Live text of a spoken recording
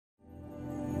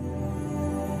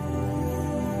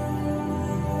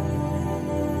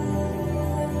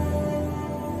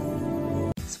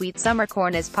sweet summer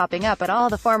corn is popping up at all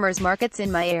the farmers markets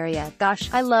in my area.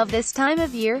 Gosh, I love this time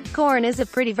of year. Corn is a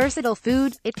pretty versatile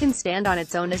food. It can stand on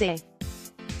its own as a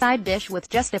side dish with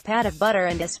just a pat of butter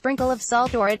and a sprinkle of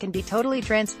salt, or it can be totally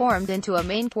transformed into a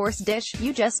main course dish.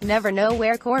 You just never know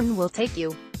where corn will take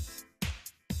you.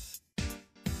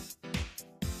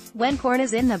 When corn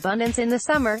is in abundance in the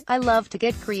summer, I love to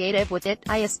get creative with it.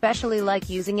 I especially like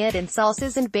using it in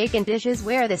salsas and bacon dishes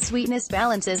where the sweetness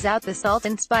balances out the salt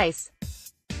and spice.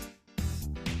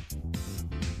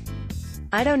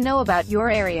 I don't know about your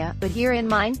area, but here in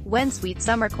mine, when sweet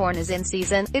summer corn is in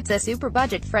season, it's a super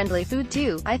budget-friendly food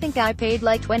too. I think I paid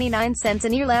like 29 cents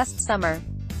an ear last summer.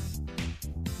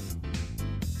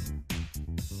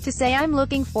 To say I'm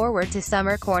looking forward to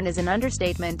summer corn is an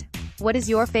understatement. What is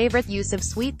your favorite use of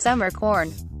sweet summer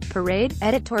corn? Parade,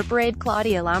 Editor Parade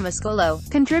Claudia Lamascolo,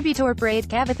 Contributor Parade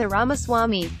Kavitha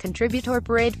Ramaswamy, Contributor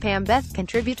Parade Pam Beth,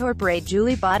 Contributor Parade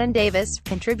Julie Bodden Davis,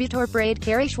 Contributor Parade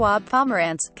Carrie Schwab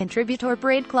Pomerantz, Contributor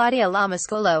Parade Claudia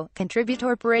Lamascolo,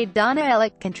 Contributor Parade Donna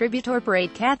Ellick, Contributor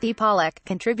Parade Kathy Pollack,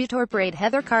 Contributor Parade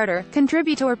Heather Carter,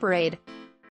 Contributor Parade